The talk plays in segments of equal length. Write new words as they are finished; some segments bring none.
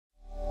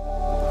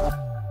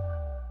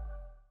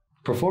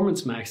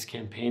Performance Max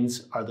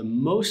campaigns are the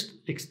most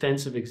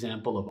extensive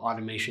example of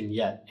automation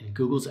yet in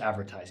Google's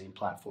advertising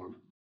platform.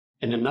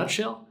 In a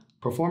nutshell,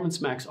 Performance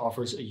Max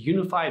offers a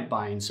unified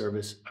buying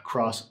service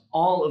across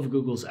all of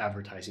Google's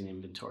advertising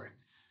inventory.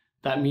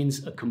 That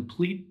means a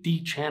complete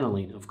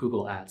de-channeling of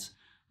Google Ads.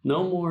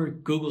 No more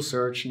Google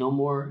search, no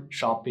more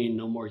shopping,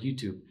 no more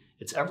YouTube.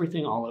 It's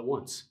everything all at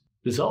once.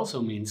 This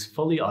also means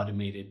fully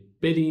automated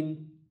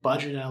bidding,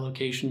 budget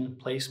allocation,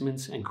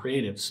 placements, and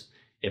creatives.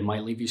 It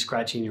might leave you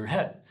scratching your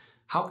head.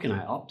 How can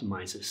I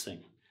optimize this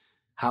thing?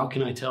 How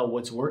can I tell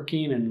what's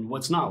working and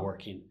what's not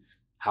working?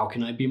 How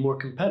can I be more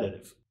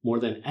competitive? More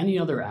than any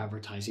other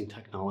advertising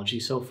technology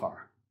so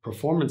far,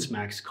 Performance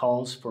Max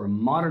calls for a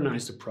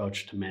modernized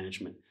approach to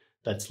management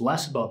that's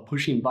less about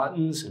pushing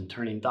buttons and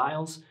turning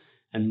dials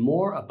and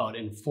more about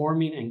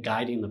informing and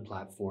guiding the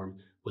platform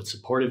with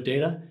supportive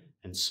data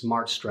and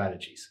smart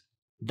strategies.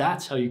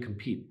 That's how you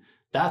compete.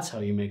 That's how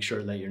you make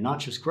sure that you're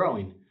not just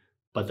growing,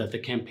 but that the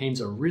campaigns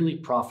are really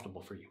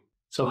profitable for you.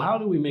 So how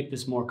do we make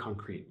this more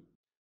concrete?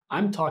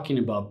 I'm talking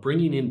about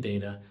bringing in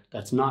data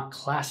that's not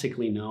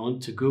classically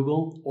known to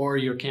Google or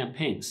your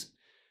campaigns.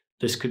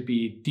 This could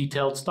be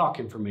detailed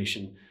stock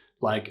information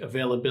like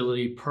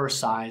availability per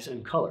size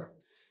and color.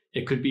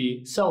 It could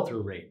be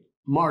sell-through rate,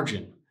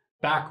 margin,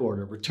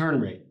 backorder, return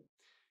rate.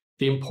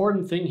 The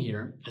important thing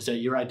here is that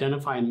you're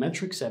identifying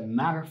metrics that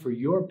matter for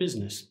your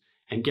business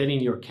and getting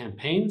your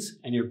campaigns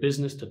and your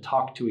business to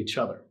talk to each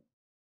other.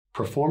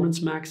 Performance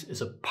Max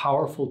is a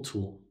powerful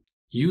tool.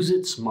 Use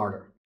it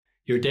smarter.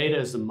 Your data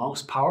is the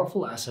most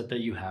powerful asset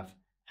that you have,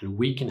 and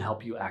we can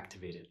help you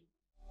activate it.